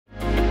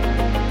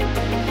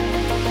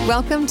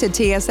Welcome to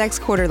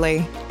TSX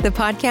Quarterly, the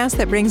podcast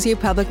that brings you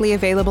publicly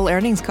available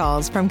earnings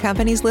calls from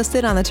companies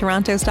listed on the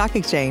Toronto Stock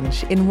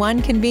Exchange in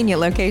one convenient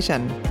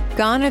location.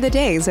 Gone are the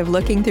days of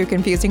looking through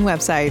confusing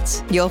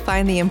websites. You'll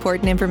find the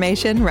important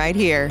information right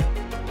here.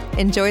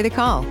 Enjoy the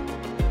call.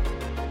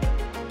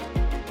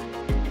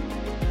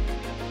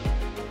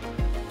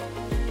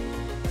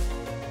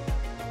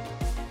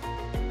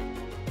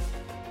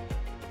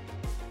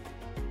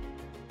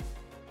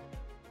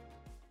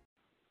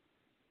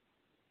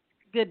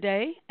 Good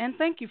day, and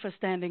thank you for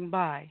standing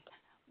by.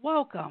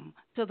 Welcome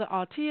to the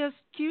Altius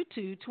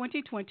Q2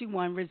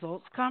 2021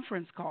 Results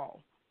Conference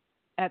Call.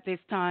 At this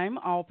time,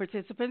 all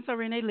participants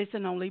are in a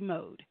listen-only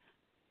mode.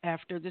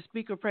 After the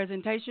speaker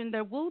presentation,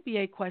 there will be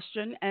a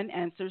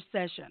question-and-answer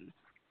session.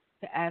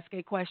 To ask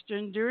a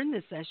question during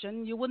this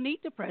session, you will need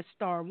to press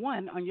star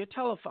 1 on your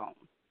telephone.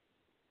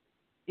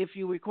 If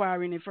you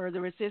require any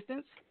further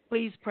assistance,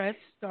 please press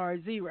star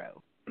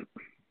 0.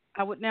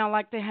 I would now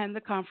like to hand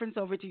the conference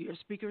over to your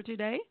speaker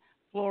today,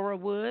 Flora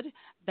Wood,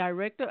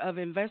 Director of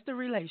Investor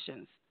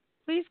Relations.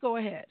 Please go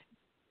ahead.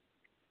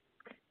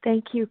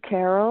 Thank you,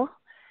 Carol.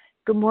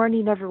 Good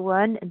morning,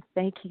 everyone, and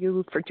thank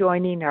you for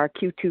joining our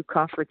Q2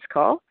 conference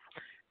call.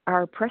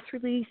 Our press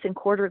release and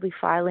quarterly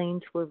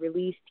filings were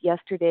released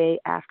yesterday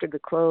after the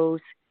close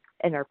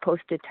and are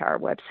posted to our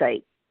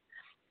website.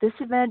 This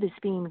event is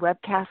being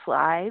webcast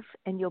live,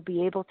 and you'll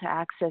be able to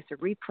access a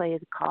replay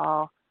of the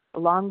call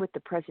along with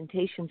the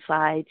presentation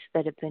slides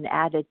that have been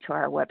added to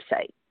our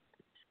website.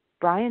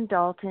 Brian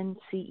Dalton,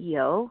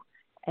 CEO,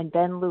 and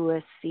Ben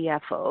Lewis,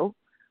 CFO,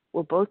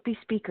 will both be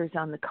speakers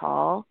on the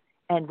call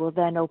and will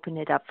then open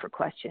it up for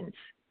questions.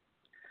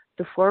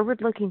 The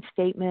forward-looking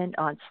statement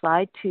on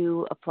slide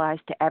 2 applies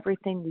to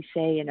everything we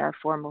say in our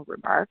formal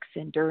remarks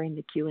and during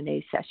the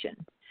Q&A session.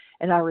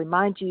 And I'll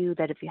remind you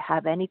that if you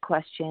have any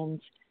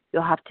questions,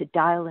 you'll have to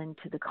dial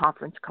into the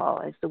conference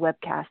call as the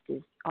webcast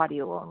is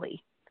audio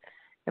only.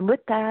 And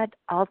with that,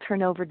 I'll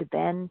turn over to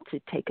Ben to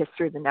take us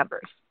through the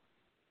numbers.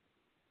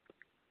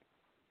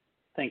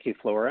 Thank you,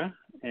 Flora,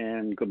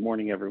 and good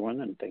morning,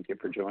 everyone, and thank you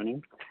for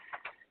joining.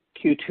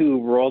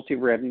 Q2 royalty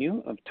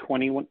revenue of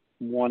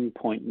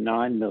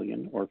 $21.9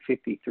 million, or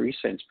 53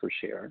 cents per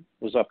share,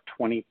 was up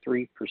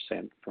 23%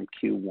 from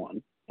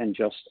Q1 and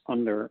just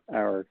under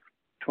our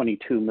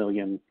 $22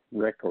 million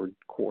record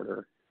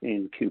quarter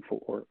in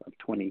Q4 of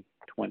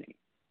 2020.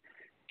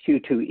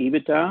 Q2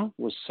 EBITDA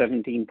was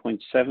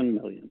 $17.7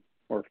 million,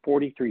 or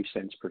 43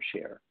 cents per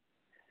share,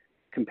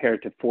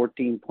 compared to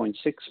 $14.6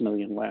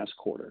 million last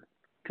quarter,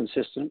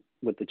 consistent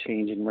with the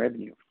change in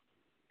revenue.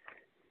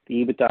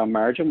 The EBITDA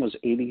margin was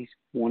 81%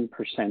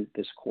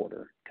 this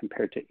quarter,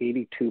 compared to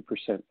 82%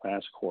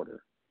 last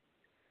quarter.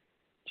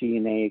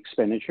 G&A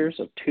expenditures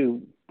of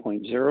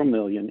 $2.0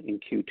 million in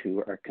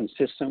Q2 are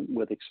consistent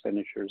with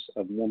expenditures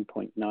of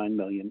 $1.9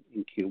 million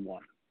in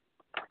Q1.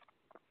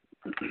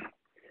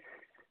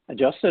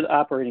 Adjusted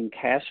operating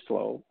cash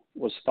flow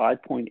was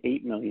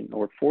 $5.8 million,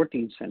 or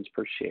 14 cents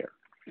per share,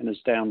 and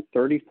is down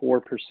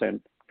 34%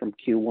 from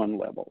Q1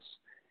 levels,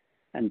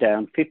 and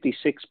down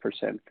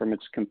 56% from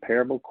its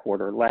comparable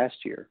quarter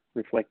last year,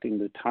 reflecting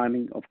the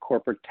timing of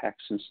corporate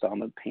tax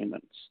installment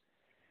payments,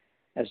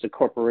 as the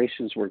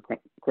corporations were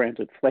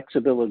granted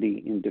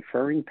flexibility in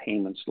deferring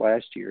payments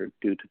last year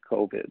due to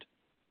COVID.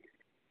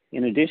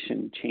 In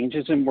addition,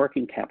 changes in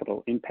working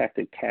capital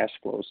impacted cash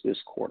flows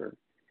this quarter,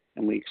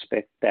 and we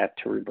expect that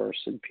to reverse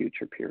in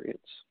future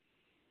periods.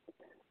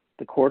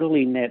 The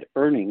quarterly net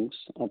earnings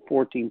of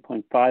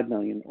 $14.5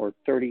 million, or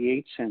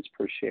 38 cents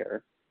per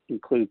share,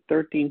 include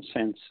 13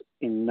 cents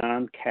in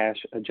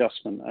non-cash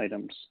adjustment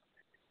items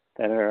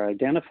that are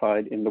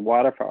identified in the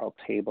waterfall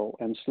table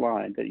and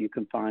slide that you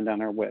can find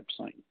on our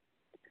website,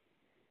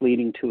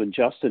 leading to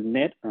adjusted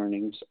net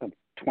earnings of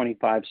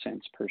 25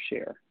 cents per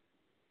share.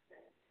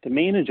 The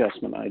main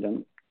adjustment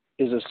item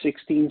is a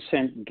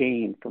 16-cent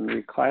gain from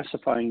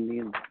reclassifying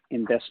the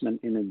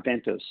investment in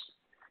Adventus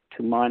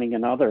to mining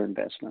and other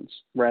investments,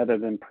 rather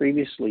than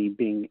previously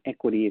being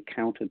equity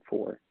accounted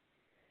for,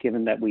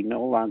 given that we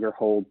no longer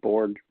hold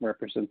board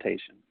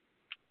representation.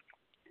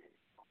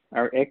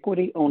 Our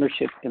equity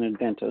ownership in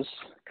Adventus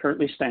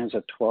currently stands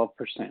at 12%,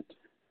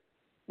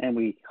 and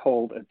we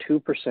hold a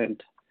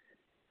 2%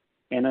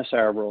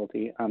 NSR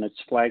royalty on its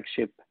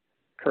flagship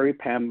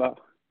Curipamba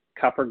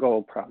copper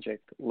gold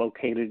project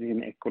located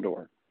in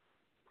Ecuador.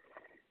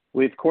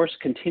 We, of course,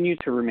 continue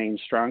to remain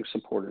strong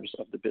supporters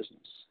of the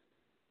business.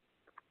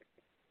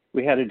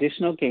 We had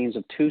additional gains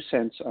of 2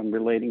 cents on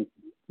relating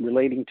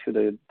to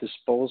the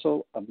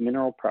disposal of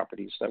mineral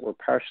properties that were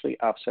partially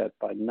offset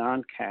by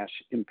non-cash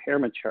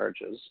impairment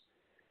charges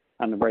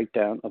on the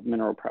write-down of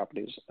mineral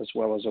properties, as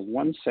well as a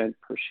 1 cent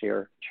per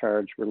share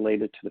charge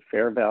related to the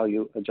fair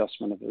value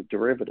adjustment of a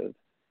derivative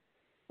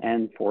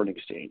and foreign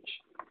exchange.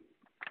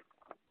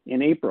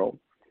 In April,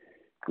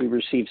 we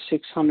received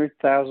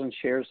 600,000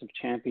 shares of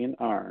Champion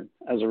Iron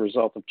as a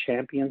result of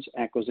Champion's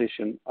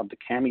acquisition of the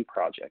Kami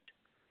project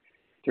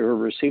through a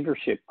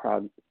receivership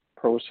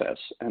process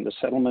and the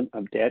settlement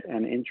of debt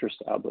and interest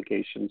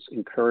obligations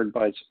incurred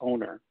by its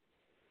owner,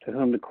 to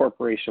whom the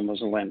corporation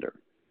was a lender.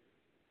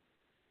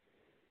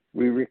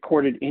 We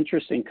recorded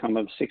interest income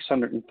of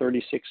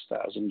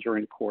 $636,000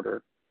 during the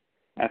quarter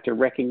after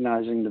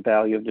recognizing the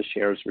value of the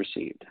shares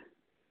received.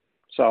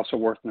 It's also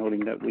worth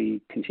noting that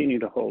we continue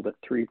to hold a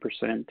 3%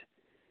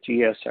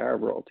 GSR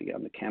royalty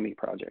on the Kami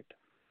project.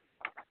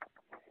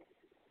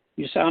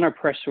 You saw in our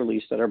press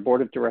release that our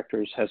board of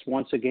directors has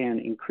once again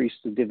increased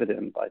the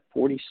dividend by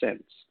 40%,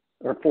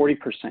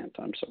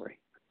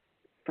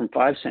 from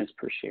 5 cents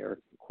per share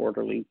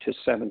quarterly to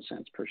 7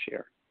 cents per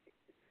share.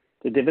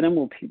 The dividend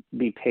will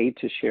be paid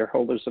to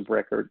shareholders of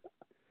record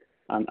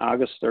on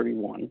August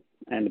 31,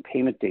 and the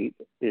payment date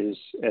is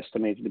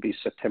estimated to be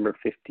September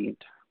 15th,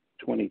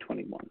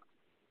 2021.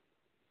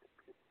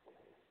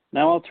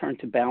 Now I'll turn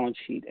to balance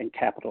sheet and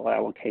capital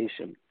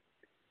allocation.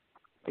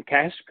 The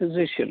cash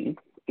position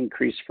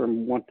increased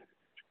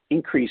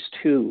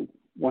to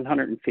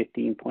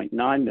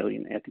 $115.9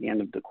 million at the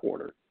end of the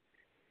quarter,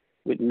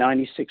 with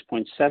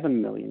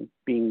 $96.7 million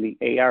being the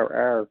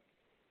ARR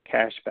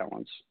cash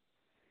balance,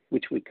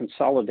 which we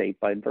consolidate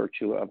by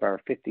virtue of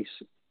our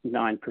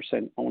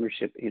 59%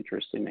 ownership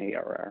interest in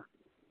ARR.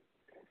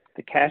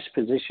 The cash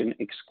position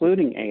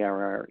excluding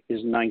ARR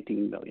is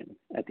 $19 million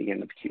at the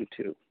end of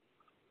Q2.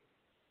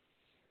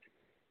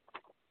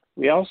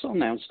 We also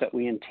announced that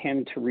we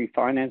intend to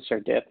refinance our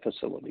debt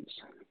facilities.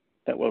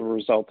 That will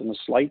result in a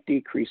slight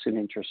decrease in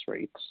interest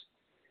rates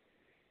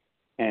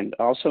and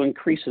also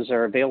increases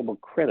our available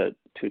credit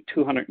to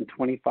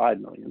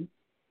 $225 million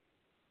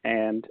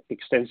and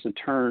extends the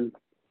term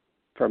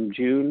from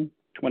June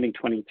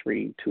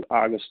 2023 to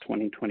August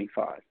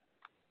 2025.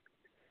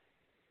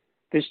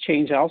 This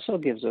change also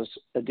gives us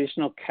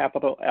additional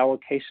capital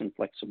allocation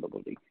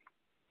flexibility,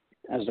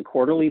 as the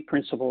quarterly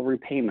principal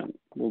repayment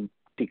will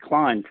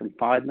decline from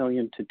 $5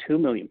 million to $2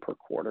 million per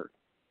quarter,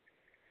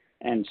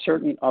 and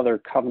certain other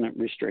covenant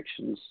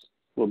restrictions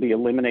will be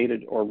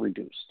eliminated or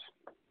reduced.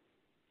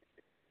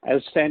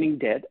 Outstanding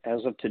debt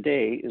as of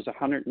today is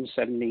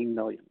 $117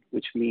 million,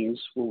 which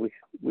means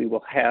we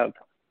will have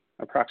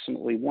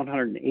approximately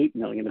 $108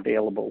 million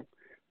available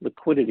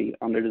liquidity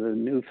under the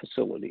new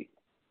facility,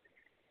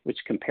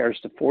 which compares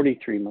to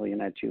 $43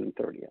 million at June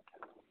 30th.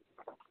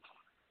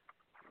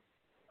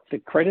 The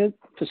credit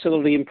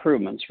facility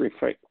improvements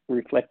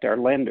reflect our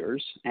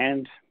lenders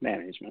and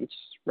management's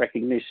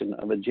recognition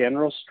of a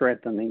general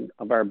strengthening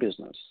of our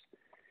business,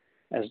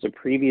 as the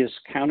previous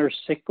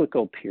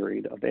counter-cyclical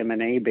period of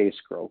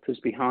M&A-based growth is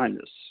behind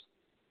us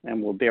and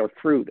will bear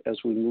fruit as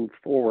we move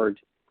forward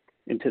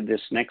into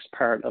this next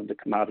part of the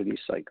commodity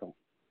cycle.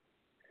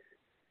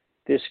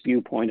 This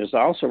viewpoint is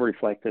also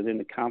reflected in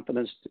the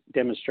confidence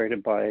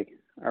demonstrated by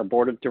our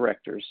board of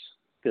directors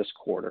this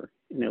quarter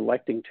in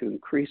electing to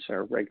increase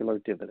our regular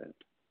dividend.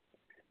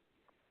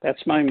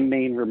 That's my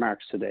main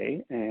remarks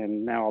today,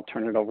 and now I'll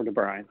turn it over to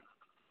Brian.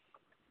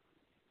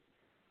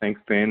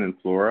 Thanks, Ben and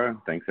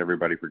Flora. Thanks,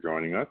 everybody, for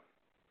joining us.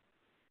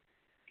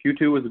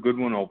 Q2 was a good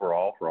one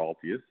overall for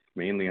Altius,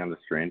 mainly on the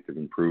strength of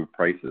improved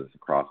prices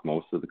across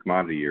most of the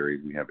commodity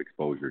areas we have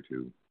exposure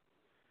to.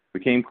 We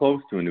came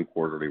close to a new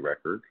quarterly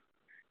record,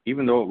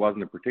 even though it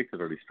wasn't a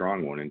particularly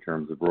strong one in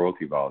terms of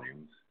royalty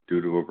volumes,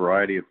 due to a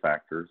variety of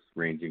factors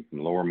ranging from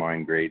lower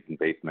mine grades and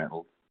base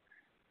metals,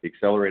 the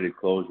accelerated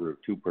closure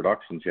of 2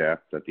 production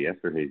shafts at the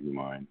Esterhazy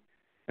mine,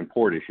 and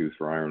port issues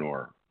for iron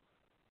ore.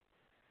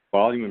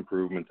 Volume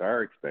improvements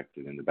are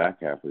expected in the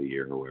back half of the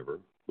year, however,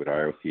 with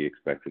IOC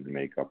expected to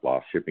make up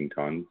lost shipping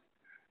tons,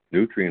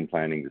 Nutrien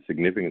planning to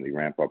significantly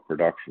ramp up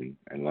production,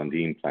 and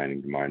Lundin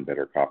planning to mine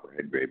better copper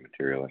head grade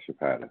material at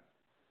Chapada.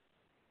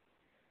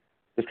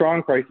 The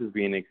strong prices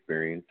being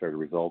experienced are the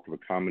result of a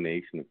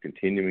combination of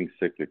continuing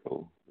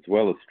cyclical as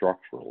well as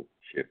structural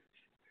shifts,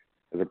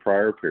 as a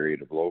prior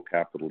period of low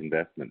capital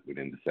investment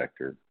within the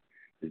sector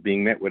is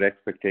being met with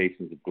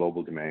expectations of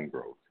global demand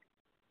growth.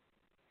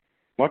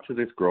 Much of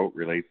this growth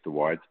relates to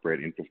widespread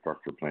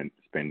infrastructure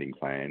spending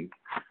plans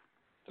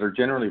that are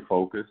generally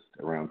focused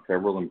around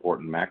several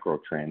important macro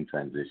trend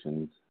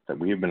transitions that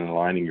we have been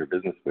aligning your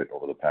business with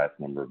over the past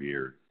number of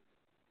years.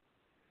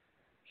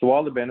 So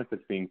while the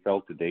benefits being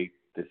felt to date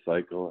this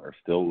cycle are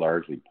still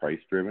largely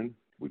price-driven,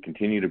 we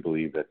continue to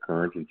believe that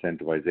current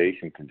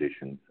incentivization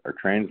conditions are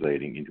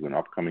translating into an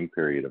upcoming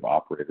period of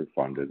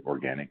operator-funded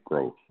organic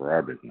growth for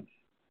our business.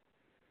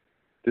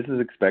 This is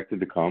expected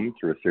to come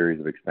through a series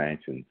of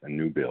expansions and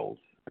new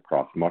builds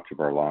across much of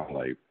our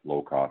long-life,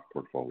 low-cost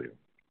portfolio.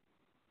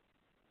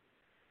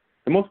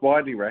 The most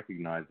widely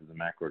recognized of the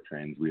macro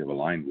trends we have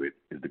aligned with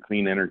is the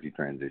clean energy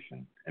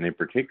transition, and in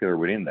particular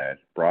within that,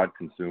 broad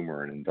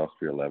consumer and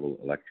industrial level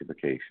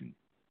electrification.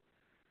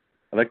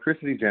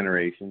 Electricity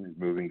generation is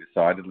moving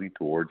decidedly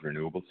towards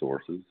renewable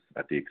sources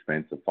at the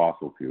expense of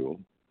fossil fuel,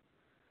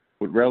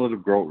 with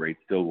relative growth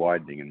rates still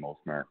widening in most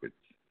markets.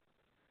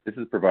 This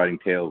is providing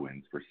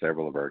tailwinds for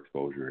several of our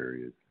exposure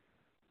areas.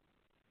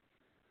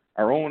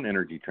 Our own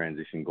energy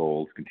transition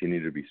goals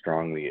continue to be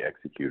strongly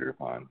executed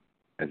upon,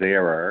 as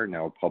ARR,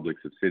 now a public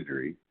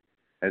subsidiary,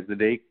 has to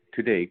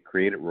date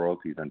created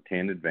royalties on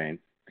 10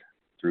 advanced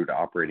through to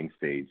operating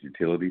stage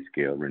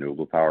utility-scale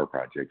renewable power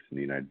projects in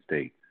the United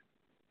States.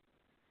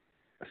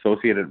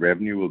 Associated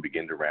revenue will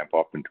begin to ramp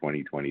up in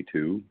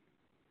 2022,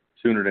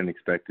 sooner than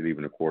expected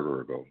even a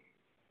quarter ago.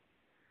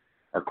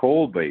 Our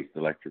coal-based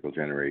electrical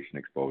generation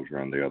exposure,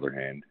 on the other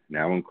hand,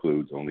 now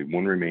includes only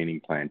one remaining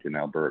plant in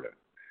Alberta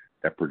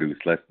that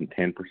produced less than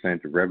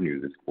 10% of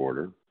revenue this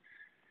quarter,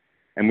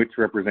 and which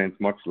represents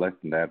much less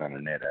than that on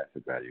a net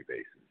asset value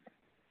basis.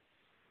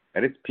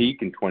 At its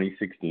peak in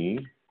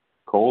 2016,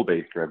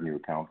 coal-based revenue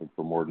accounted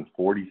for more than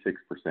 46%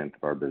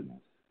 of our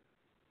business.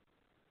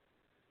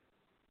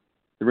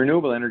 The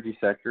renewable energy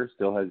sector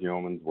still has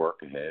yeoman's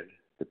work ahead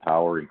to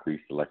power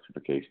increased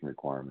electrification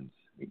requirements,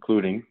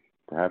 including,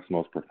 perhaps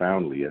most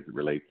profoundly as it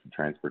relates to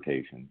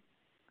transportation.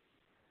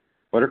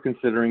 Whether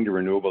considering the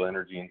renewable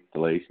energy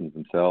installations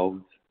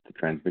themselves, the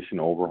transmission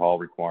overhaul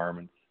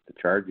requirements, the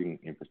charging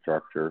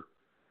infrastructure,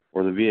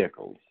 or the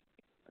vehicles,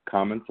 a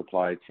common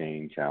supply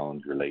chain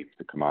challenge relates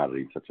to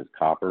commodities such as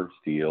copper,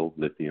 steel,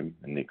 lithium,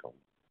 and nickel,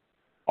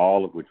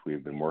 all of which we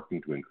have been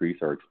working to increase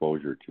our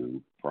exposure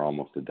to for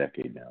almost a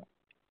decade now.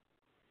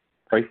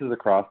 Prices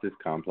across this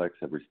complex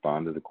have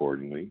responded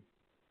accordingly,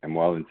 and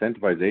while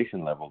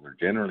incentivization levels are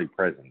generally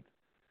present,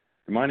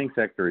 the mining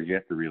sector is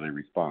yet to really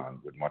respond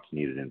with much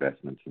needed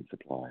investments in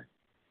supply.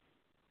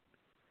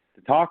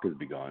 The talk has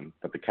begun,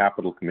 but the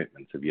capital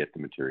commitments have yet to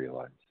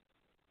materialize.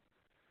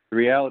 The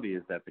reality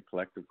is that the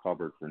collective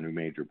cupboard for new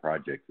major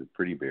projects is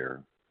pretty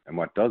bare, and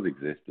what does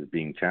exist is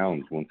being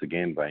challenged once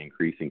again by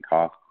increasing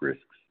cost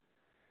risks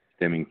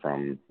stemming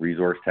from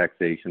resource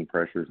taxation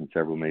pressures in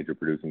several major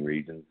producing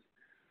regions,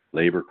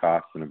 labor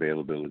costs and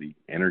availability,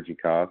 energy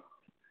costs,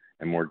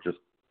 and more just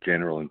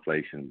general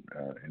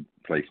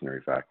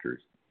inflationary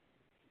factors.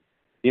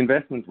 The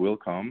investments will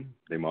come,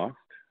 they must.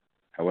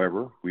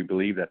 However, we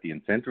believe that the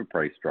incentive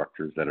price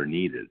structures that are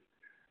needed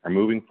are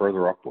moving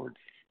further upwards.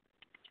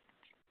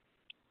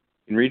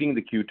 In reading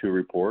the Q2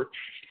 report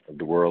of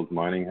the world's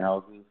mining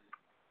houses,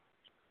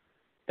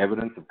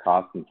 evidence of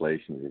cost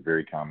inflation is a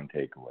very common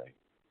takeaway.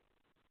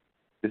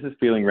 This is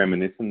feeling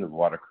reminiscent of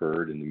what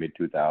occurred in the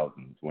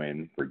mid-2000s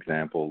when, for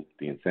example,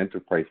 the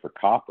incentive price for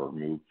copper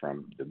moved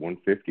from the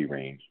 150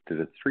 range to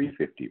the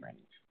 350 range.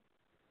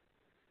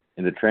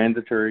 In the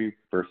transitory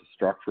versus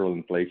structural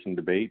inflation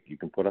debate, you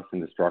can put us in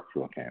the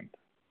structural camp,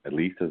 at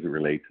least as it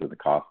relates to the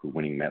cost of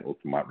winning metal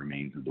from what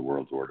remains of the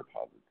world's ore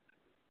deposits.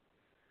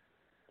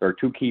 There are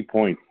two key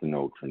points to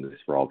note from this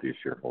for Altius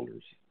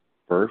shareholders.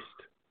 First,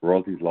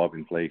 royalties love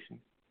inflation.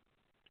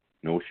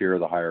 No share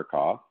of the higher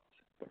costs,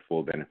 but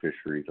full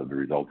beneficiaries of the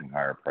resulting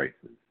higher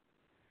prices.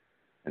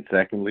 And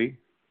secondly,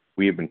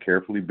 we have been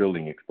carefully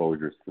building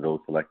exposures to those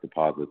select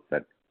deposits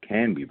that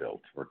can be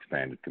built or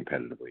expanded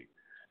competitively,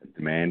 as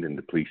demand and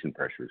depletion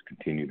pressures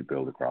continue to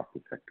build across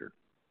the sector.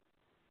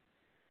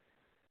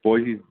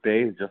 Voisey's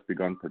Bay has just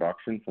begun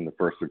production from the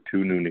first of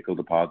two new nickel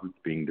deposits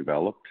being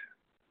developed,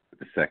 with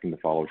the second to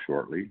follow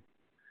shortly.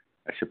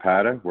 At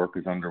Chapada, work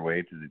is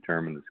underway to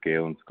determine the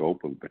scale and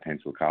scope of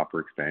potential copper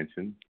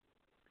expansion.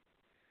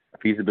 A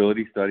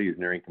feasibility study is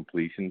nearing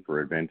completion for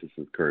Adventus'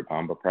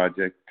 Curipamba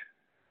project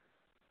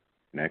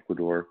in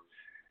Ecuador.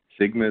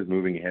 Sigma is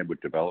moving ahead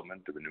with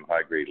development of a new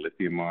high-grade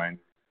lithium mine,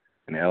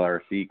 and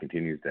LRC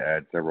continues to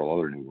add several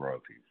other new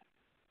royalties.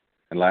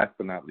 And last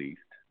but not least,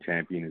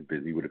 Champion is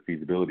busy with a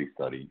feasibility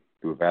study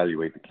to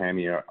evaluate the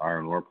Kami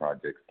iron ore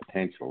project's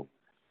potential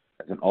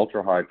as an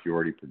ultra-high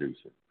purity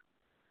producer,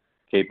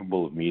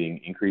 capable of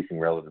meeting increasing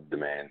relative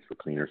demands for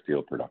cleaner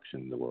steel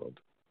production in the world.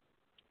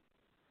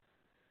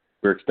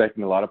 We're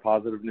expecting a lot of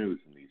positive news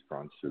from these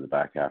fronts through the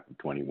back half of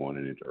 21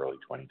 and into early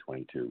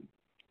 2022.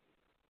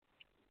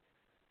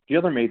 The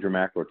other major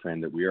macro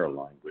trend that we are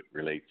aligned with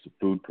relates to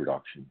food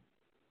production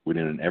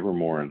within an ever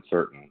more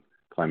uncertain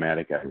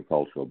climatic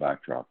agricultural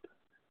backdrop.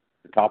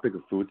 The topic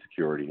of food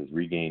security has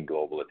regained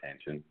global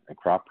attention, and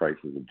crop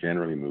prices have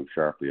generally moved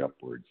sharply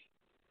upwards.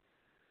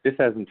 This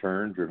has in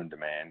turn driven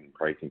demand and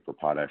pricing for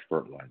potash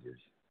fertilizers,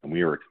 and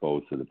we are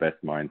exposed to the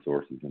best mine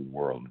sources in the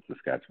world in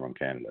Saskatchewan,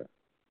 Canada.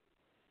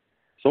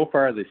 So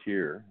far this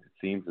year, it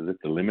seems as if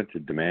the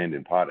limited demand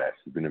in potash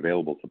has been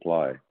available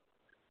supply,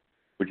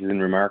 which is in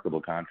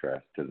remarkable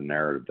contrast to the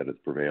narrative that has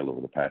prevailed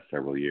over the past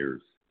several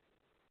years.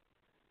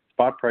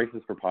 Spot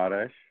prices for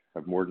potash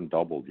have more than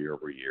doubled year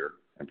over year,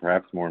 and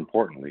perhaps more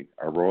importantly,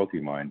 our royalty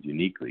mines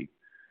uniquely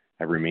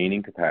have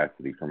remaining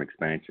capacity from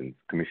expansions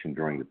commissioned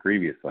during the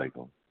previous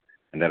cycle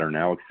and that are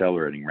now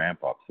accelerating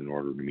ramp-ups in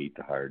order to meet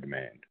the higher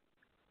demand.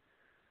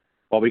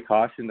 While we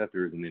caution that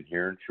there is an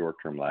inherent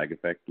short-term lag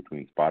effect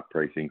between spot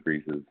price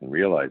increases and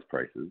realized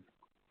prices,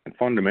 and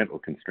fundamental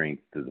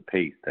constraints to the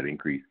pace that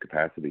increased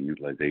capacity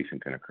utilization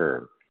can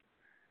occur,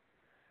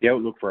 the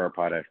outlook for our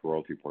potash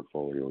royalty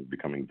portfolio is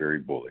becoming very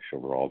bullish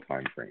over all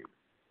time frames.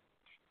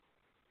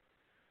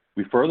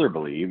 We further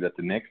believe that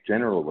the next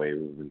general wave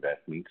of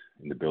investment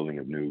in the building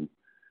of new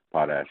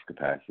potash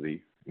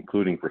capacity,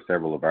 including for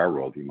several of our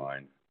royalty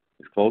mines,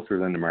 is closer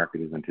than the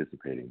market is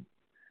anticipating.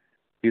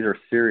 These are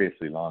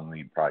seriously long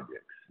lead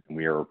projects, and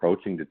we are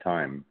approaching the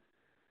time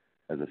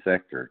as a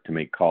sector to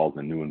make calls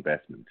on new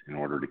investment in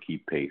order to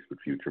keep pace with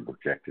future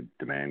projected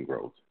demand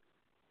growth,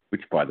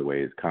 which, by the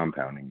way, is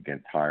compounding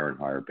against higher and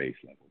higher base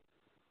levels.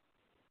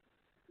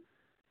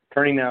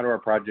 Turning now to our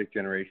project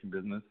generation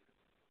business,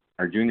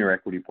 Our junior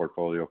equity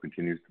portfolio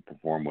continues to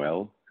perform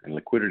well, and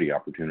liquidity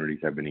opportunities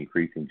have been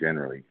increasing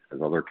generally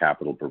as other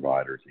capital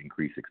providers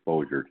increase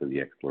exposure to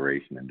the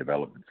exploration and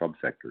development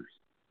subsectors.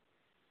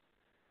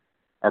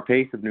 Our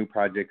pace of new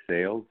project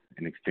sales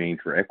in exchange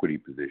for equity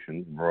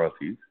positions and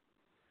royalties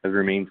has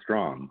remained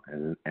strong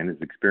and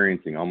is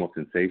experiencing almost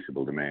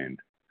insatiable demand.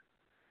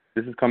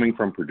 This is coming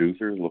from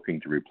producers looking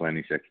to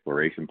replenish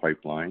exploration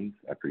pipelines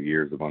after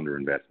years of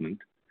underinvestment,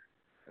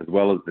 as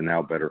well as the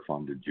now better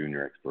funded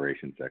junior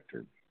exploration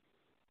sector.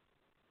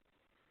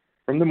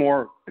 From the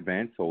more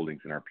advanced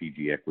holdings in our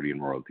PG equity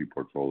and royalty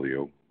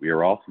portfolio, we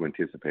are also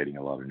anticipating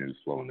a lot of news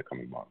flow in the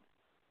coming months.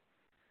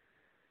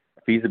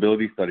 A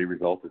feasibility study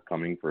result is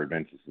coming for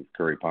Adventus'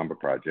 Curipamba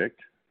project,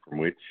 from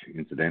which,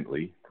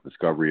 incidentally, the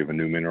discovery of a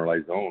new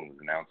mineralized zone was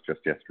announced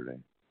just yesterday.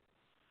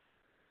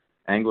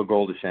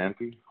 AngloGold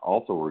Ashanti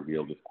also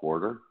revealed this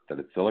quarter that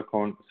its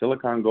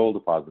Silicon gold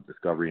deposit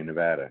discovery in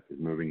Nevada is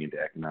moving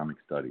into economic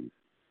studies,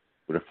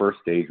 with a first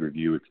stage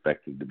review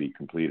expected to be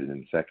completed in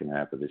the second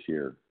half of this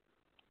year.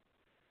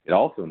 It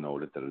also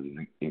noted that it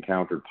has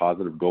encountered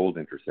positive gold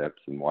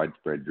intercepts and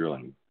widespread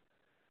drilling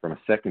from a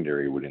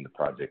secondary within the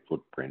project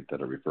footprint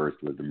that it refers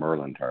to as the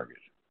Merlin target.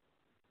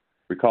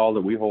 Recall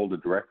that we hold a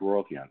direct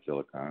royalty on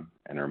Silicon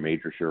and are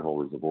major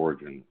shareholders of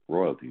Origin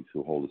Royalties,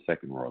 who hold a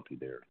second royalty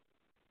there.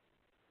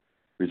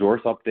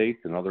 Resource updates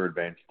and other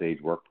advanced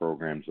stage work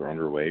programs are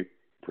underway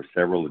for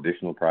several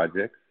additional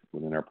projects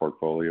within our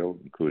portfolio,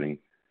 including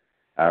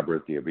Abra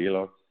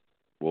Diabilos,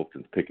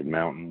 Wolfton's Picket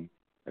Mountain,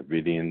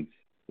 Avidian's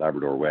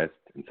Labrador West,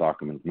 and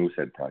Sokoman's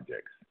Moosehead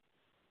projects.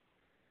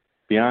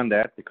 Beyond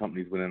that, the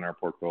companies within our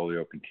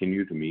portfolio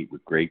continue to meet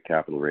with great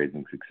capital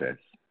raising success,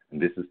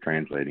 and this is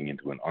translating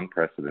into an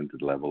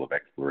unprecedented level of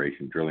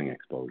exploration drilling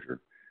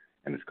exposure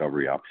and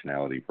discovery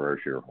optionality for our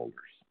shareholders.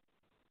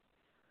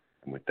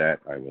 And with that,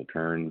 I will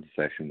turn the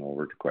session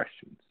over to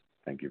questions.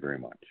 Thank you very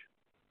much.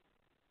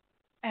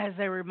 As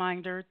a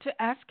reminder,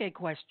 to ask a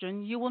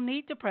question, you will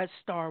need to press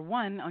star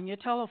 1 on your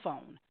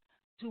telephone.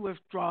 To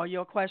withdraw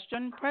your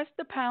question, press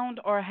the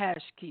pound or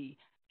hash key.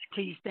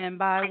 Please stand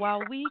by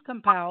while we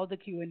compile the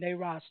Q&A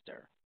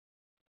roster.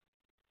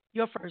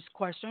 Your first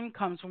question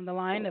comes from the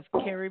line of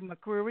Carrie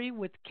McCreary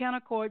with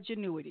Canaccord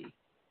Genuity.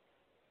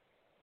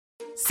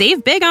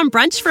 Save big on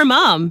brunch for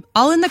mom,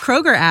 all in the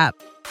Kroger app.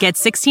 Get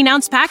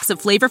 16-ounce packs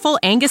of flavorful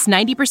Angus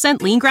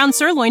 90% lean ground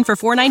sirloin for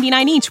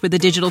 $4.99 each with a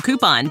digital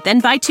coupon. Then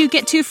buy 2,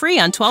 get 2 free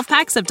on 12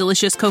 packs of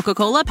delicious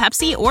Coca-Cola,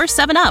 Pepsi, or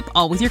 7-Up,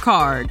 all with your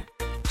card.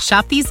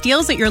 Shop these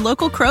deals at your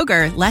local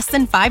Kroger, less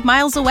than 5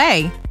 miles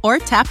away. Or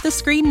tap the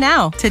screen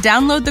now to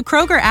download the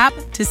Kroger app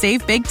to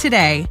save big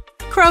today.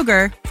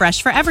 Kroger,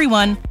 fresh for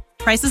everyone.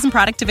 Prices and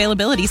product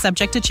availability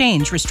subject to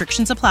change.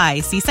 Restrictions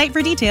apply. See site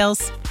for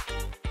details.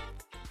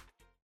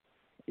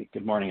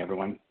 Good morning,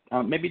 everyone.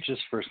 Maybe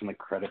just first in the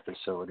credit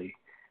facility,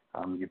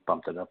 you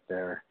bumped it up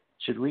there.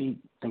 Should we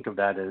think of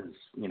that as,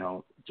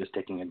 just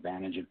taking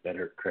advantage of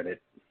better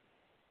credit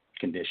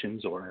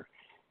conditions, or,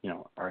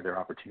 are there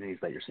opportunities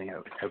that you're seeing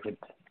out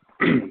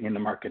in the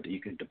market that you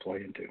could deploy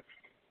into?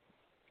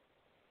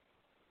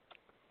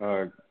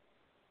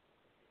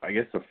 I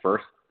guess the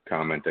first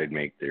comment I'd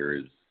make there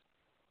is,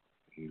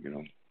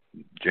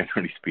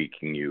 generally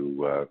speaking,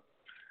 you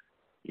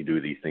do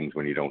these things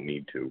when you don't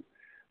need to.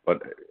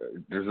 But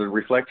there's a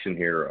reflection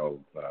here of,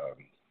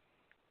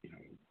 the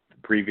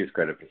previous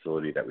credit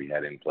facility that we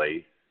had in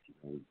place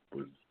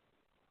was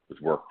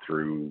worked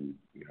through,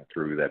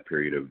 through that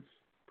period of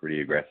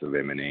pretty aggressive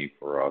M&A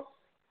for us.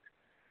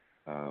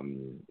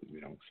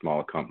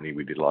 Small company,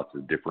 we did lots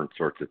of different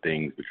sorts of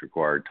things, which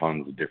required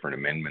tons of different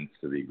amendments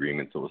to the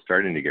agreement. So it was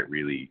starting to get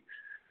really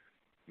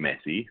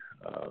messy.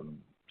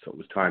 So it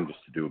was time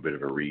just to do a bit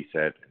of a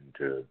reset and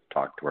to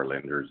talk to our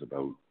lenders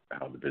about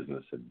how the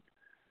business had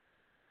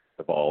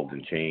evolved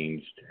and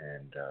changed.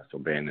 And so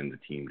Ben and the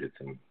team did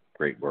some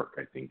great work,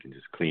 I think, in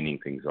just cleaning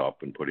things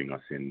up and putting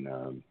us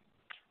in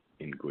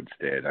good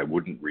stead. I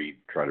wouldn't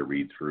try to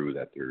read through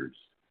that there's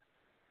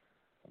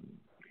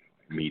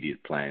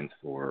immediate plans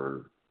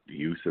for the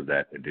use of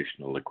that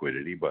additional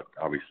liquidity, but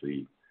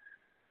obviously,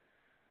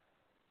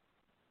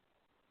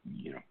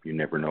 you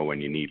never know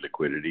when you need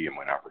liquidity and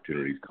when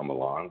opportunities come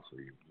along, so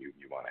you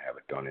want to have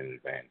it done in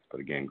advance. But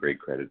again, great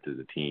credit to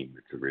the team.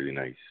 It's a really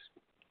nice,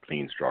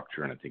 clean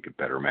structure, and I think it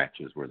better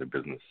matches where the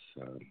business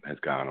has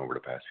gone over the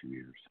past few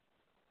years.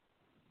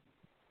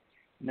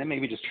 And then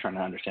maybe just trying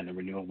to understand the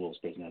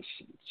renewables business.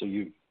 So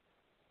you've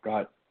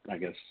got, I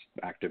guess,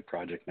 active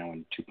project now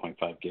in 2.5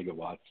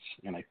 gigawatts,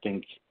 and I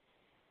think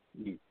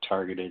you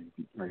targeted,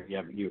 or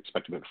you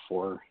expect about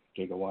 4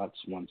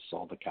 gigawatts once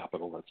all the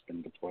capital that's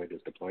been deployed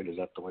is deployed. Is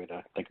that the way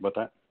to think about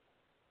that?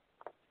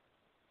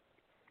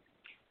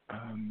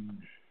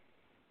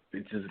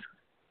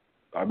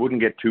 I wouldn't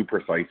get too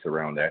precise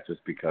around that,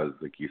 just because,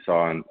 like you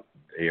saw,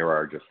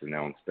 ARR just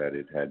announced that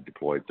it had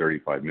deployed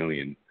 $35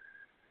 million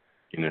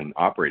in an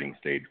operating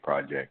stage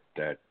project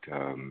that,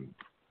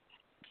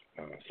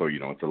 so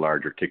it's a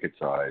larger ticket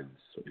size,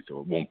 so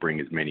it won't bring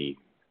as many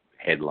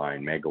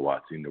headline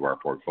megawatts into our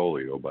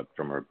portfolio, but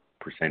from a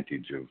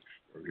percentage of,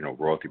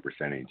 royalty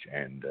percentage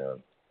and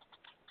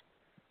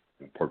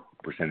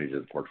percentage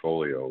of the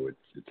portfolio,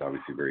 it's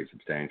obviously very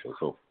substantial.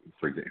 So,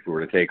 for example, if we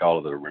were to take all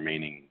of the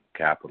remaining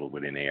capital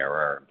within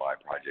ARR and buy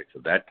projects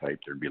of that type,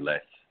 there'd be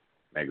less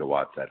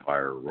megawatts at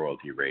higher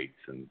royalty rates.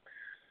 And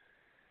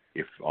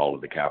if all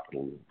of the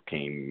capital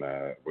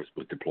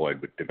was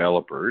deployed with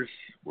developers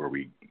where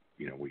we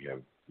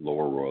have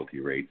lower royalty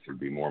rates, there'd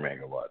be more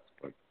megawatts.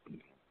 But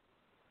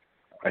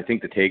I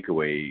think the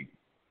takeaway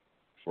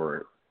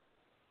for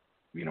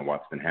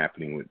what's been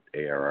happening with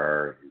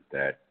ARR is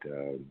that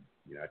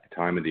at the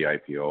time of the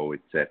IPO,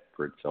 it set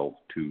for itself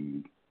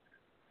two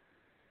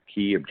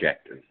key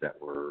objectives that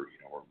were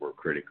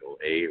critical.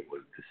 It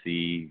was to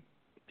see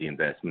the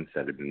investments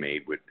that have been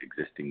made with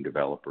existing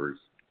developers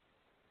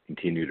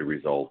continue to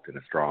result in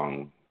a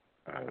strong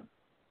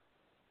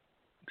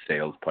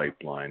sales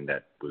pipeline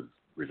that was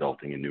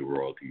resulting in new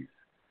royalties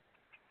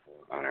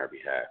on our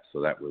behalf.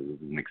 So that was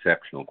an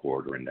exceptional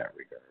quarter in that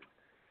regard.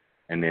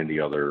 And then the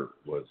other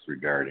was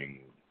regarding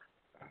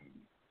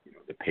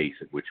the pace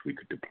at which we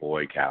could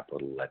deploy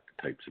capital at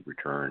the types of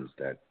returns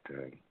that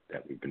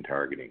we've been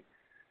targeting.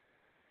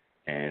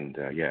 And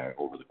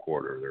over the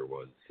quarter there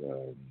was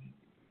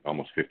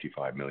almost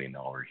 $55 million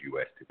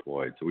US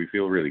deployed. So we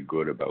feel really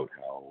good about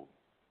how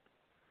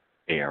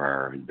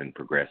ARR has been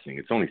progressing.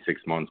 It's only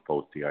 6 months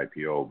post the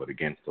IPO, but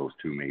against those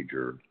two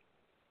major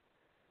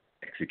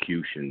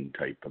execution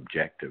type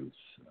objectives,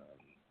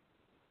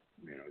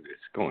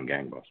 it's going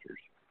gangbusters.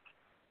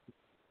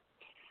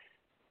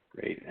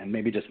 Great. And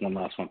maybe just one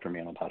last one for me,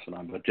 and I'll pass it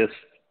on. But just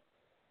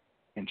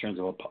in terms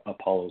of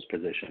Apollo's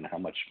position, how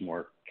much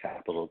more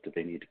capital do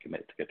they need to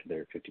commit to get to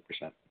their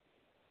 50%?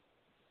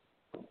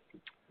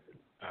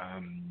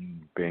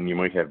 Ben, you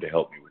might have to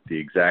help me with the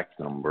exact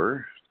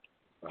number.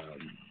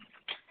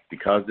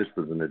 Because this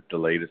was the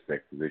latest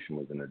acquisition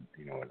was an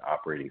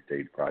operating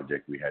stage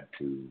project, we had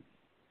to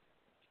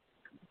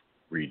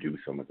redo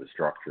some of the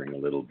structuring a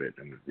little bit,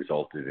 and it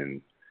resulted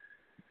in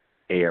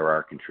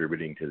ARR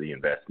contributing to the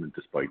investment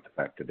despite the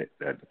fact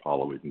that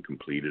Apollo isn't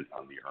completed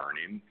on the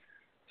earn-in.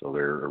 So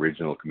their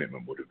original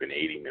commitment would have been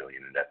 $80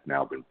 million, and that's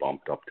now been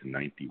bumped up to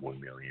 $91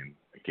 million,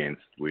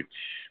 against which,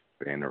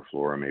 Ben or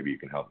Flora, maybe you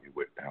can help me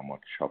with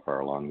how far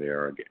along they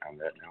are on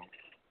that now.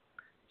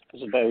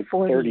 There's about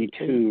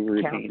 32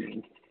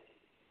 remaining.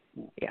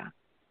 Yeah.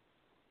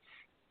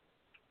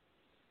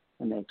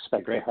 And they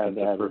expect to have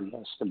that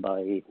invested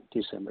by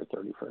December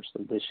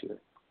 31st of this year.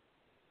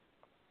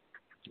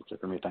 That's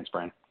it for me. Thanks,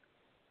 Brian.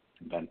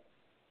 Ben.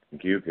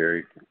 Thank you,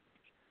 Kerry.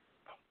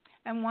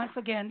 And once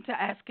again, to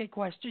ask a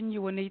question,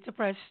 you will need to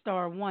press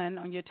star 1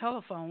 on your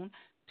telephone.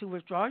 To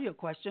withdraw your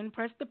question,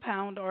 press the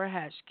pound or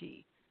hash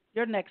key.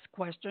 Your next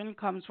question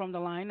comes from the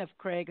line of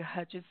Craig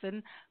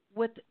Hutchison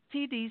with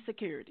TD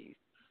Securities.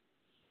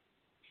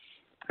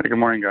 Hey, good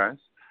morning, guys.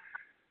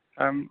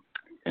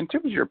 In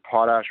terms of your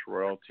potash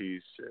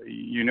royalties,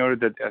 you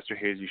noted that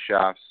Esterhazy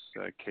shafts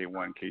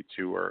K1,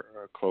 K2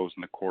 are closed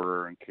in the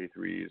quarter, and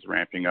K3 is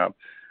ramping up.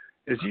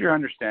 Is it your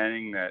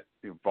understanding that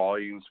the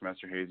volumes from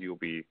Esterhazy will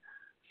be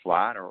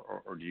flat,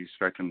 or do you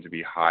expect them to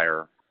be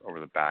higher over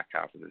the back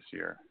half of this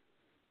year?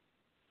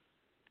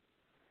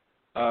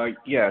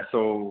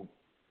 So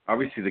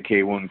obviously the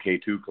K1,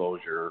 K2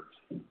 closure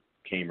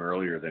came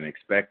earlier than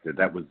expected.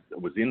 That was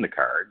in the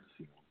cards.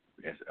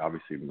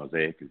 Obviously,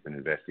 Mosaic has been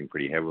investing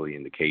pretty heavily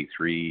in the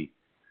K3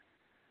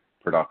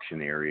 production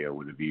area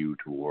with a view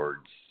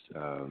towards,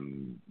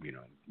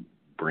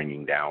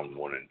 bringing down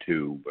 1 and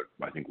 2. But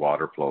I think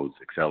water flows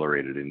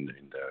accelerated in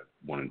the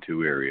 1 and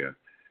 2 area,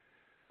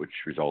 which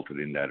resulted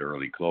in that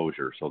early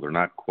closure. So they're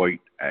not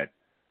quite at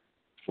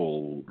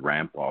full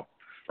ramp up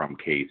from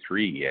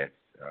K3 yet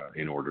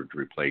in order to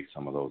replace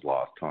some of those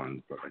lost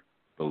tons. But I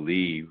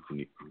believe, and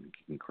you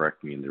can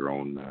correct me in their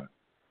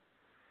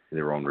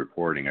own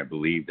reporting, I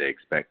believe they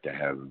expect to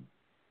have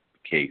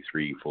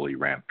K3 fully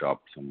ramped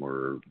up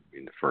somewhere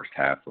in the first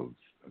half of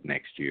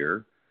next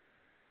year.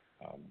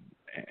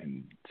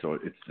 And so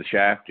it's the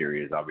shaft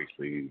area is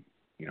obviously,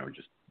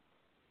 just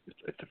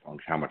it's a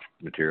function how much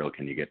material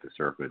can you get to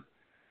surface.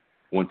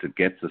 Once it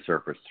gets the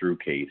surface through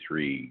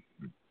K3,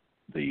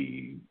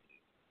 the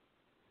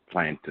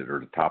planted or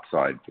the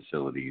topside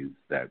facilities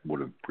that would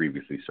have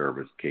previously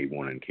serviced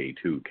K1 and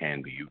K2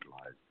 can be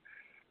utilized.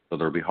 So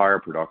there'll be higher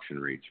production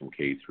rates from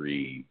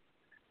K3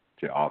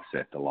 to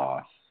offset the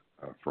loss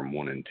from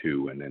 1 and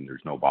 2, and then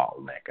there's no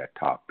bottleneck at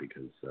top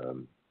because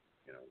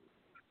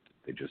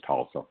they just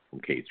haul stuff from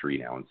K3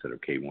 now instead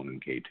of K1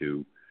 and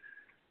K2.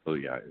 So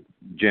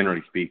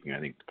generally speaking, I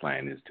think the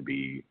plan is to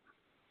be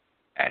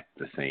at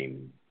the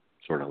same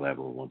sort of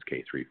level once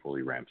K3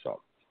 fully ramps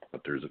up.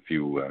 But there's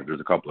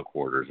a couple of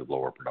quarters of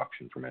lower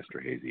production from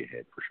Esterhazy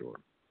ahead for sure.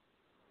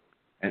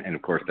 And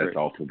of course that's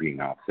also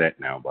being offset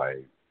now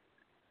by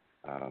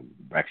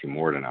actually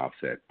more than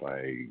offset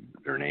by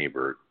their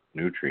neighbor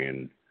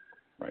Nutrien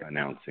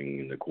announcing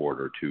in the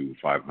quarter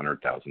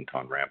 500,000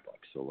 ton ramp up.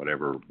 So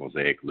whatever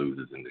Mosaic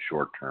loses in the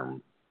short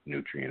term,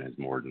 Nutrien has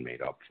more than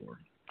made up for.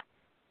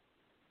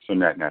 So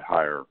net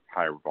higher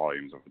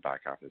volumes over the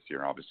back half of this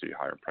year, obviously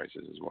higher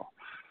prices as well.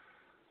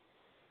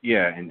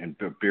 Yeah, and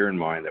bear in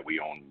mind that we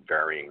own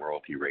varying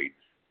royalty rates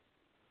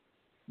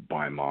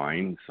by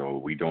mine, so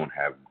we don't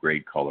have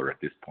great color at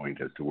this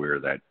point as to where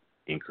that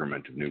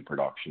increment of new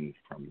production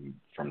from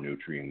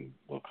Nutrien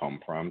will come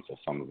from. So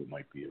some of it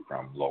might be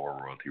from lower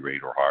royalty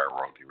rate or higher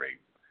royalty rate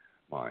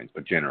mines,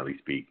 but generally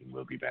speaking,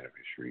 we'll be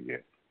beneficiary,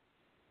 yes.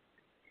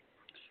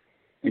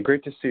 And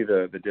great to see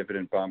the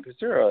dividend bump. Is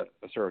there a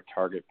sort of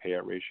target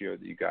payout ratio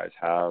that you guys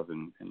have,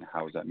 and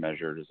how is that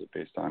measured? Is it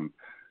based on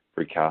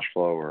free cash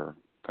flow or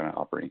kind of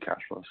operating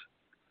cash flows?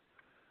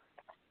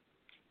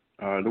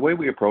 The way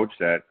we approached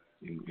that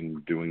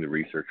in doing the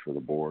research for the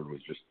board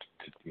was just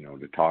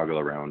to toggle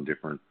around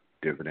different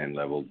dividend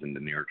levels in the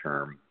near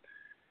term,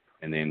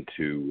 and then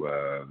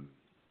to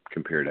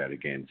compare that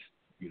against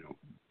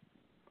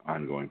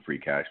ongoing free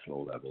cash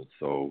flow levels.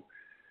 So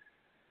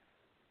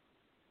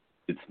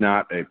it's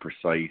not a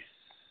precise,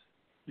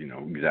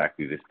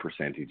 exactly this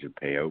percentage of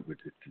payout.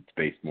 It's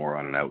based more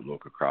on an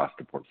outlook across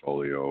the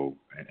portfolio,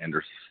 and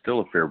there's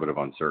still a fair bit of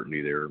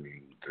uncertainty there. I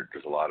mean,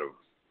 there's a lot of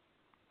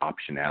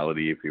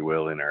optionality, if you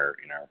will, in our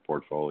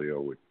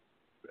portfolio, with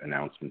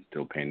announcements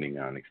still pending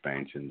on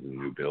expansions and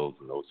new builds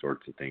and those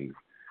sorts of things.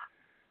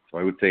 So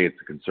I would say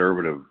it's a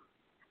conservative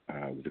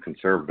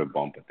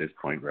bump at this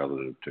point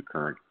relative to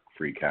current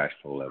free cash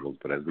flow levels.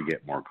 But as we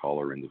get more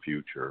color in the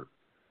future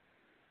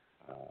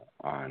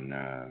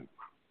on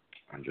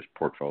just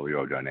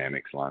portfolio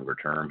dynamics longer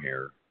term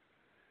here,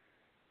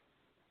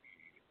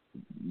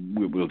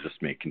 we'll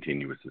just make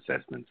continuous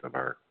assessments of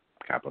our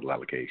capital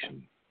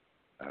allocation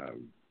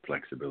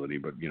flexibility.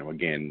 But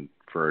again,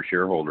 for our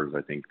shareholders,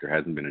 I think there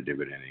hasn't been a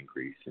dividend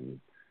increase in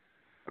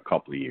a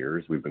couple of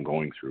years. We've been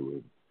going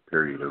through a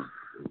period of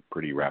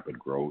pretty rapid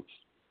growth,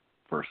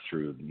 first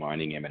through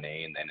mining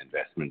M&A and then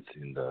investments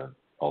in the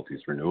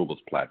Altius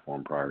Renewables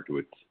platform prior to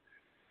its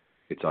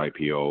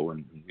IPO,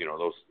 and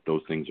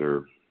those things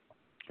are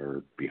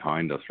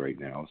behind us right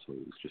now. So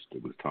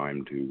it was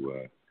time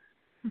to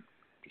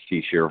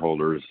see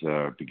shareholders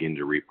begin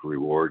to reap the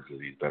rewards of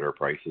these better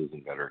prices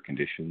and better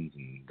conditions,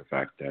 and the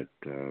fact that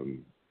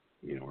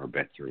our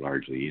bets are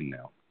largely in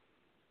now.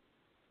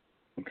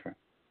 Okay.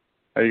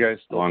 Are you guys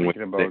still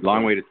thinking about?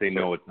 Long way to say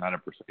no. It's not a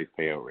precise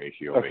payout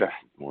ratio. Okay.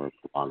 It's more of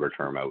a longer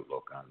term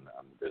outlook on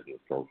the business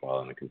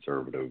profile and a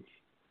conservative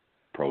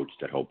approach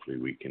that hopefully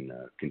we can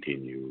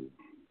continue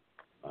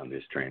on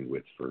this trend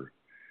with for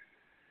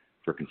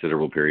a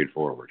considerable period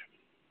forward.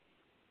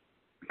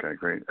 Okay,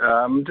 great.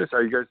 Are you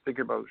guys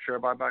thinking about share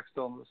buyback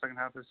still in the second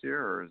half of this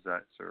year, or is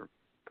that sort of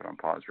put on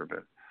pause for a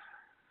bit?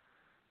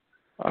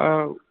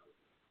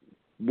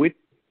 With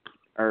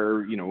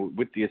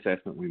the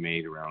assessment we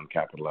made around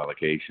capital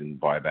allocation,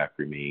 buyback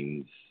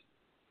remains,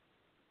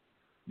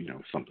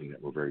 something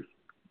that we're very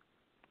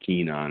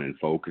keen on and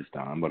focused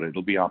on, but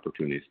it'll be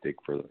opportunistic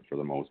for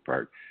the most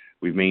part.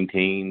 We've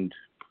maintained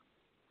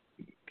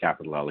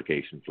capital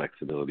allocation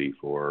flexibility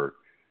for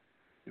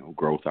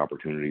growth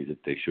opportunities if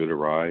they should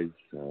arise,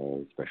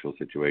 special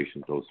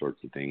situations, those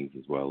sorts of things,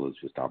 as well as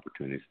just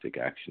opportunistic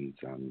actions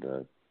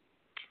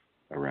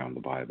around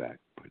the buyback.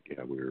 But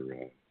yeah,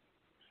 we're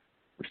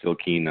still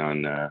keen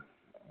on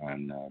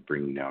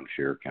bringing down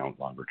share count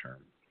longer term.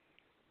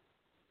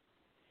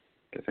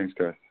 Okay, thanks,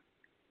 guys.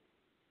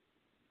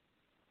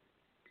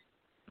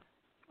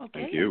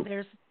 Okay. Thank you.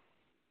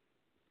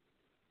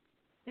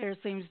 There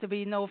seems to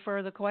be no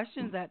further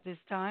questions at this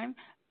time,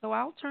 so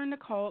I'll turn the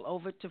call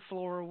over to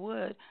Flora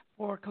Wood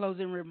for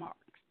closing remarks.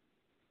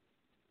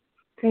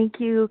 Thank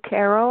you,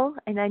 Carol.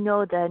 And I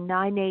know the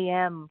 9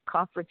 a.m.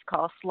 conference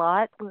call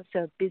slot was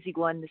a busy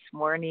one this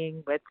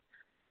morning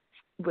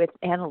with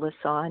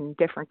analysts on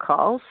different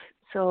calls.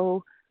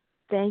 So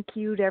thank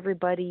you to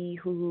everybody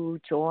who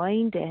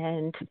joined,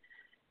 and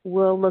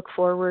we'll look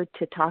forward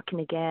to talking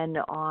again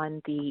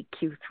on the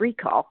Q3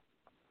 call.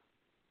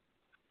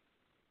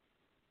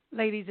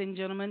 Ladies and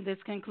gentlemen, this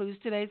concludes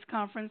today's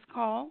conference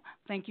call.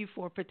 Thank you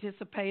for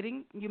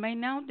participating. You may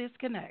now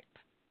disconnect.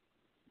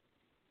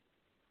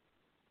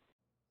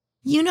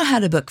 You know how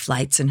to book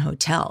flights and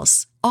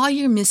hotels. All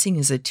you're missing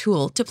is a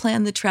tool to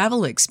plan the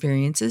travel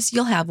experiences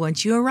you'll have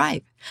once you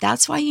arrive.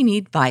 That's why you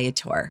need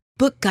Viator.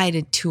 Book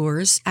guided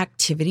tours,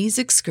 activities,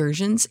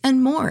 excursions,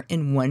 and more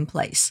in one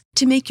place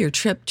to make your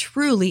trip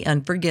truly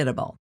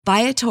unforgettable.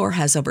 Viator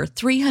has over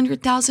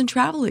 300,000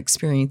 travel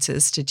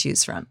experiences to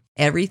choose from.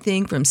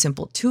 Everything from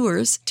simple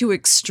tours to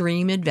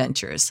extreme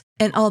adventures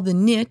and all the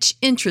niche,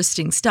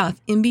 interesting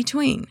stuff in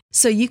between.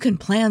 So you can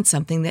plan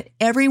something that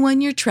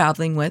everyone you're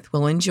traveling with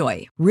will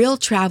enjoy. Real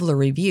traveler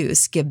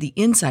reviews give the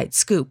inside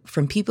scoop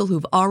from people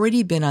who've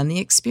already been on the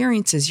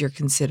experiences you're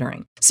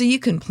considering. So you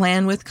can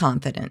plan with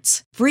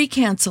confidence. Free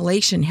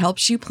cancellation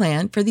helps you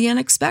plan for the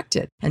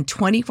unexpected. And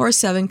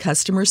 24/7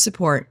 customer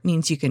support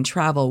means you can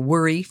travel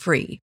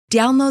worry-free.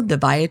 Download the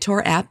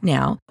Viator app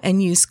now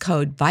and use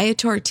code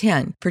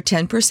Viator10 for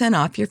 10%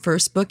 off your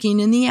first booking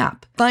in the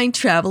app. Find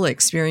travel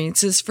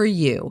experiences for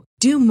you.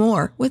 Do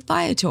more with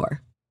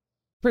Viator.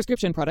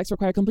 Prescription products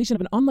require completion of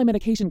an online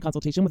medication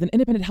consultation with an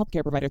independent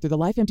healthcare provider through the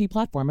LifeMD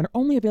platform and are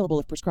only available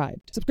if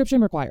prescribed.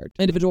 Subscription required.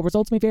 Individual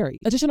results may vary.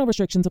 Additional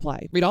restrictions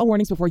apply. Read all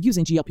warnings before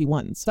using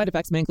GLP-1s. Side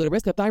effects may include a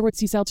risk of thyroid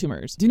C-cell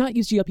tumors. Do not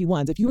use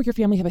GLP-1s if you or your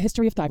family have a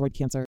history of thyroid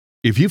cancer.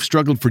 If you've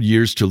struggled for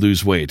years to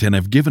lose weight and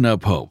have given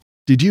up hope,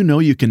 did you know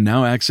you can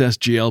now access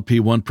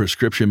GLP-1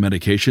 prescription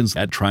medications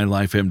at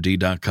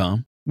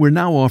TryLifeMD.com? We're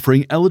now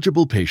offering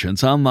eligible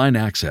patients online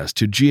access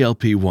to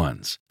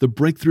GLP-1s, the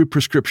breakthrough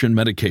prescription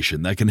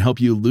medication that can help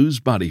you lose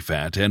body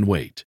fat and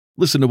weight.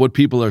 Listen to what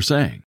people are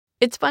saying.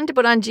 It's fun to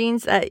put on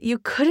jeans that you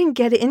couldn't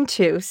get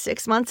into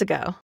 6 months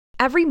ago.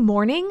 Every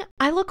morning,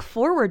 I look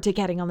forward to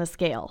getting on the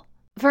scale.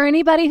 For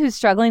anybody who's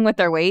struggling with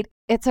their weight,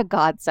 it's a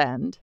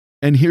godsend.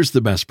 And here's the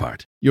best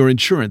part. Your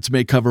insurance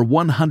may cover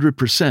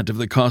 100% of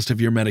the cost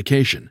of your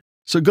medication.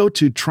 So go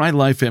to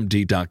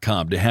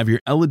TryLifeMD.com to have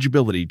your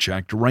eligibility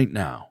checked right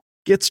now.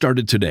 Get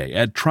started today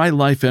at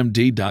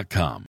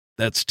TryLifeMD.com.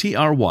 That's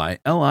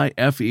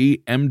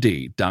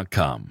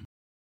TryLifeMD.com.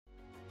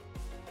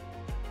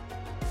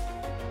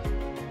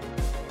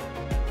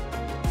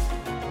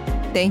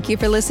 Thank you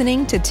for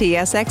listening to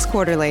TSX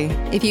Quarterly.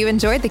 If you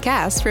enjoyed the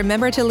cast,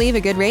 remember to leave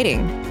a good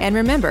rating. And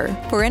remember,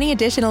 for any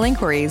additional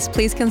inquiries,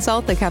 please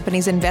consult the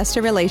company's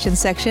investor relations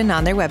section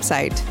on their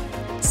website.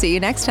 See you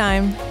next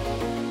time.